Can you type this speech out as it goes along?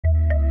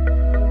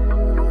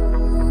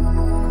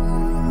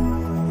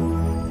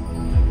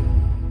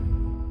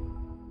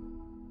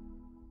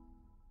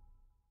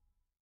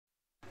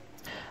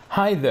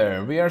Hi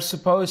there, we are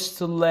supposed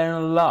to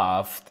learn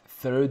Loft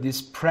through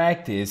this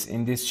practice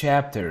in this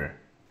chapter.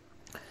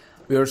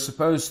 We are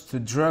supposed to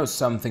draw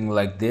something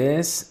like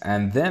this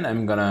and then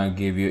I'm gonna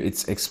give you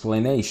its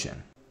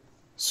explanation.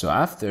 So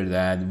after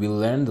that we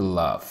learn the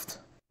Loft.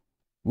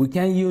 We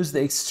can use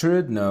the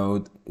extrude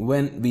node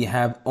when we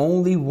have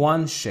only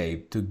one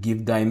shape to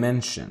give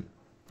dimension.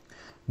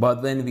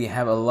 But when we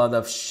have a lot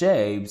of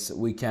shapes,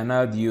 we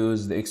cannot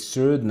use the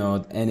extrude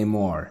node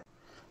anymore.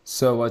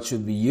 So what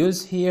should we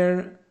use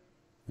here?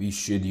 We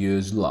should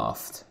use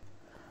Loft.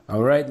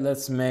 Alright,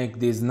 let's make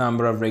this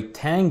number of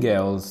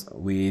rectangles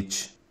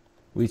which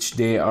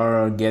they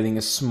are getting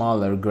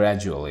smaller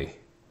gradually.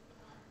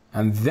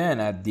 And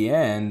then at the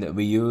end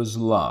we use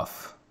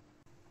Loft.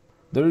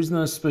 There is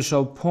no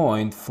special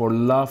point for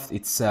Loft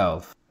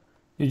itself.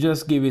 You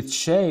just give it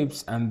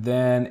shapes and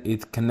then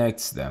it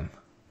connects them.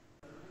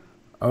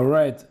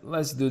 Alright,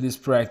 let's do this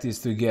practice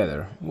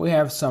together. We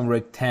have some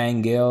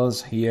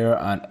rectangles here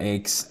on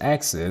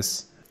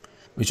x-axis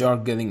which are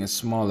getting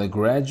smaller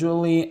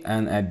gradually,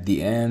 and at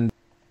the end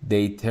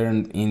they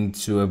turned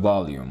into a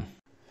volume.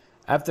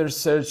 After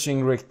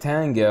searching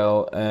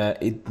rectangle,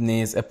 it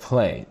needs a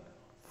plane.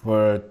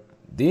 For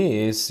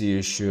this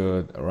you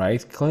should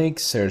right click,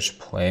 search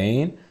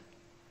plane.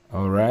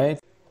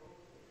 Alright,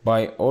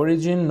 by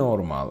origin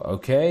normal,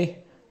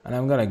 okay, and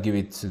I'm gonna give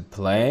it to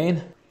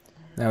plane.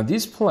 Now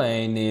this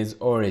plane is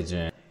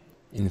origin,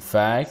 in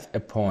fact a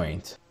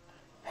point,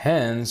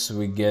 hence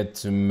we get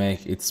to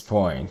make its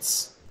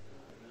points.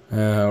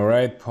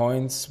 Alright,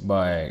 points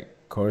by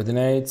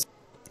coordinates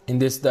in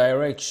this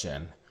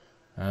direction.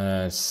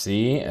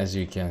 See, as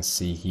you can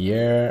see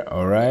here.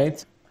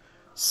 Alright,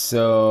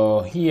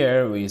 so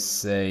here we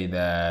say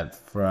that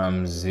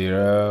from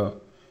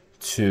 0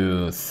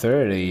 to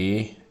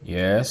 30,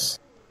 yes,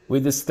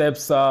 with the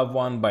steps of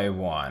 1 by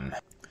 1.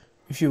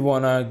 If you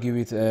wanna give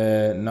it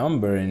a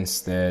number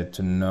instead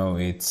to know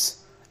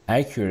its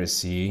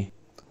accuracy,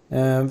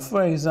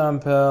 for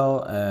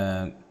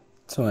example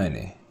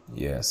 20,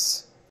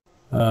 yes.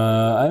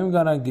 I'm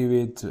gonna give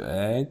it to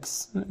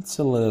x, it's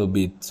a little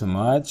bit too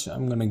much,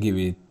 I'm gonna give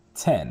it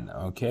 10,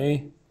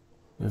 okay?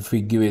 If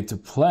we give it to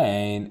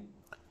plane,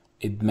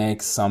 it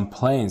makes some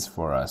planes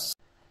for us.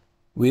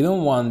 We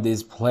don't want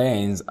these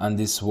planes on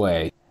this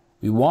way,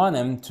 we want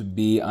them to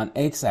be on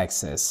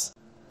x-axis.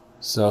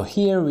 So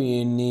here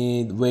we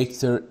need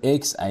vector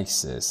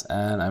x-axis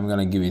and I'm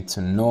gonna give it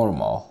to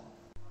normal.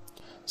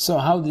 So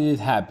how did it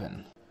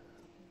happen?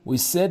 We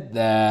said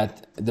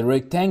that the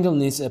rectangle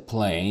needs a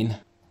plane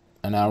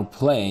and our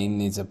plane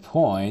needs a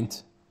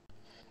point,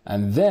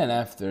 and then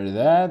after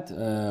that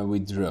we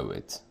draw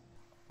it.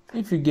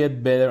 If you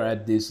get better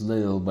at this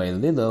little by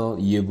little,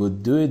 you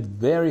would do it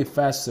very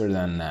faster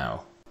than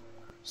now.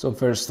 So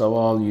first of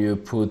all you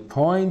put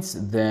points,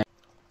 then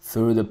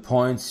through the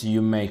points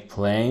you make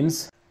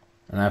planes,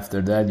 and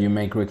after that you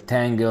make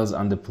rectangles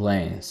on the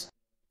planes.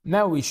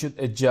 Now we should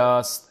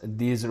adjust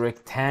these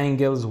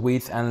rectangles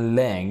width and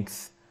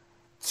length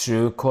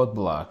through code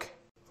block.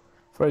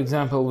 For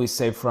example, we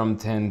say from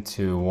 10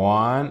 to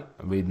 1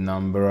 with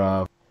number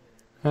of,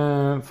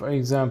 for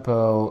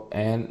example,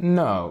 and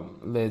no,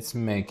 let's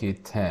make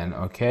it 10,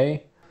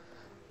 okay?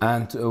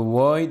 And to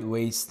avoid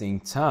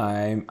wasting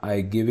time,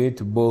 I give it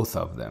to both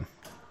of them.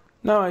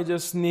 Now I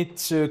just need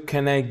to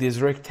connect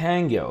these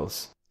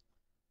rectangles.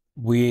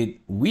 With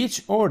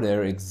which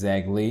order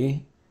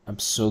exactly?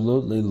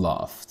 Absolutely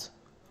Loft.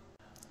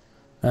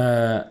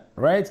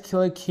 Right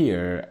click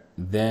here,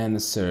 then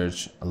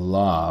search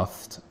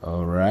Loft.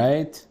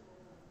 Alright,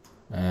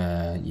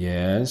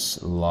 yes,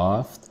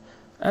 Loft.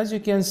 As you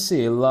can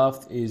see,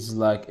 Loft is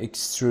like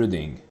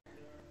extruding.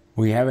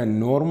 We have a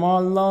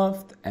normal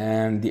Loft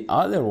and the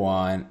other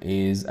one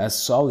is a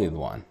solid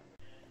one,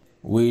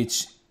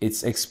 which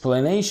its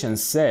explanation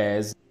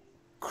says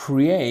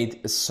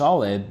create a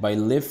solid by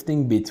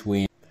lifting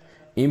between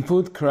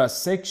input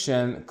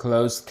cross-section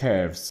closed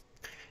curves.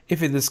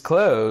 If it is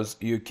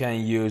closed, you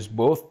can use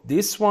both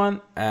this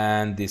one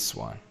and this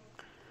one.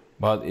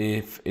 But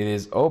if it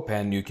is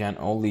open, you can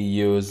only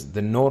use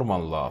the normal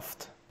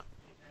Loft.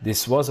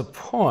 This was a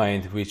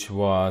point which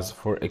was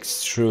for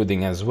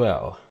extruding as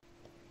well.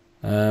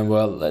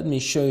 Well, let me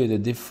show you the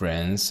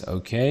difference,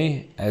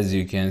 okay? As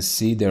you can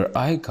see, their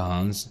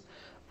icons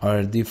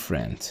are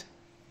different.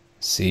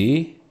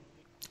 See?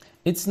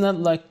 It's not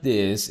like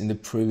this in the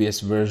previous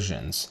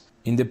versions.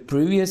 In the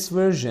previous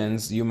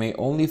versions, you may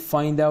only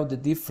find out the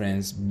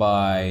difference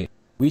by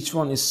which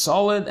one is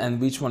solid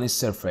and which one is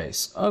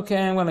surface. Okay,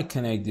 I'm gonna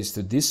connect this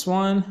to this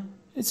one.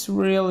 It's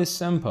really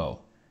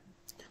simple.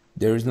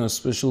 There is no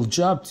special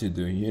job to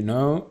do, you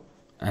know.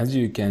 As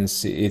you can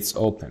see, it's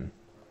open.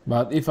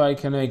 But if I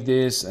connect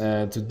this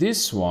to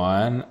this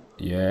one,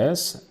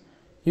 yes,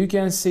 you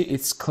can see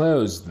it's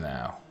closed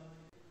now.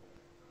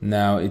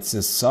 Now it's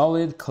a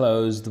solid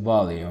closed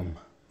volume.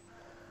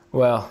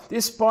 Well,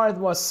 this part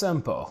was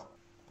simple,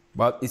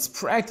 but its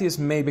practice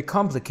may be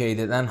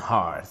complicated and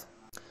hard.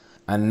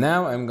 And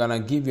now I'm gonna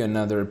give you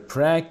another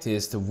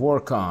practice to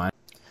work on.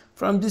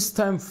 From this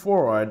time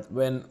forward,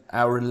 when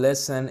our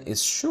lesson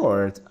is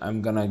short,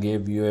 I'm gonna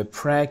give you a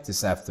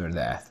practice after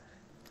that.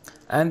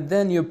 And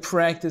then you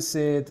practice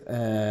it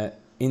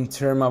in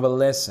terms of a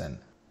lesson.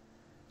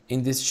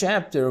 In this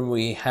chapter,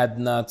 we had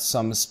not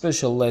some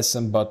special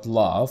lesson but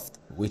Loft,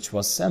 which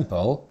was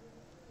simple.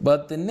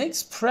 But the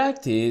next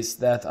practice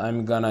that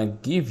I'm gonna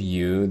give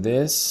you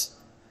this,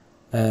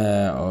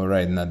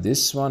 alright, not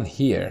this one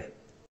here.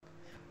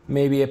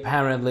 Maybe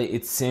apparently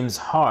it seems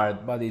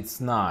hard, but it's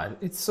not.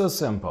 It's so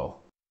simple.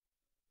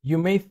 You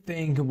may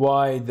think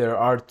why there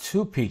are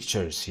two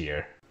pictures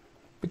here.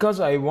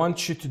 Because I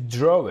want you to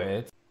draw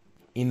it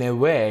in a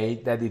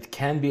way that it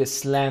can be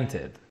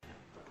slanted.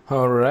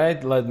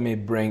 Alright, let me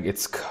bring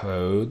its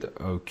code,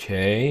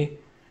 okay.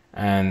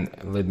 And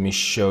let me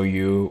show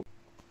you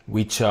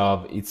which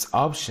of its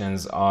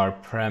options are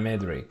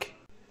parametric.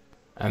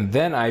 And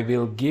then I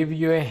will give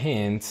you a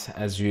hint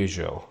as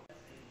usual.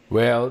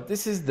 Well,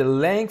 this is the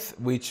length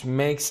which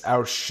makes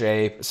our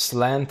shape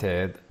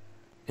slanted.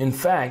 In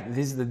fact,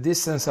 this is the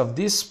distance of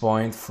this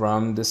point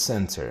from the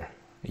center.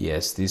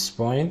 Yes, this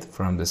point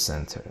from the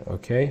center,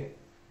 okay?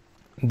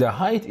 The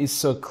height is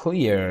so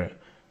clear,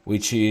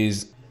 which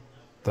is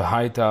the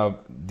height of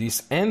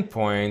this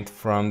endpoint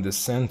from the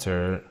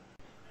center.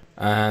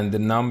 And the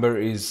number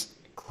is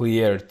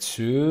clear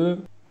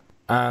too.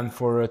 And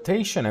for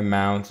rotation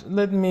amount,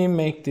 let me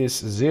make this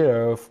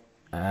 0.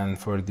 And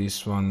for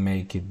this one,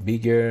 make it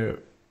bigger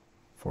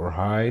for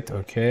height,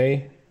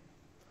 okay?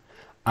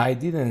 I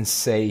didn't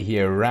say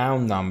here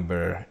round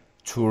number,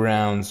 2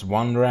 rounds,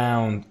 1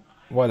 round,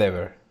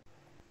 whatever.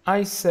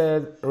 I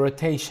said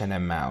rotation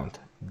amount,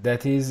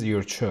 that is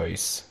your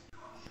choice.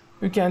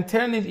 You can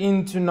turn it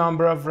into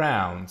number of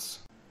rounds.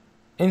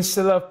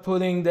 Instead of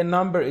putting the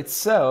number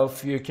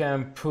itself, you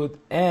can put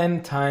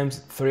n times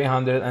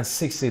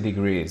 360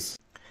 degrees.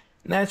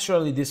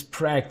 Naturally, this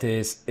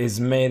practice is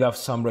made of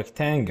some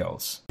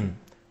rectangles,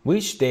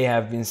 which they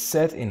have been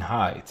set in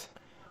height.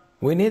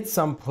 We need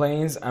some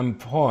planes and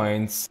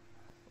points,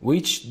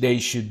 which they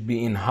should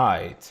be in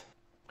height.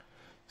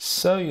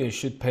 So you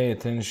should pay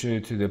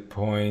attention to the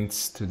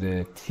points, to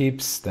the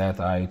tips that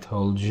I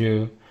told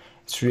you.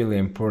 It's really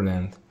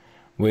important.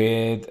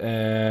 With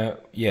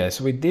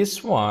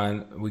this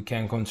one, we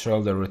can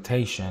control the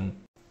rotation.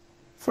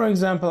 For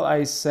example,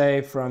 I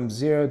say from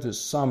 0 to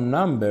some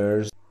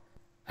numbers,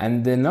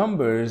 and the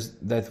numbers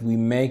that we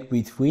make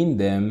between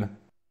them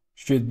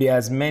should be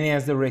as many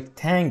as the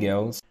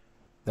rectangles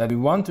that we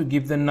want to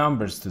give the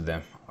numbers to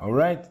them.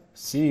 Alright,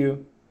 see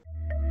you.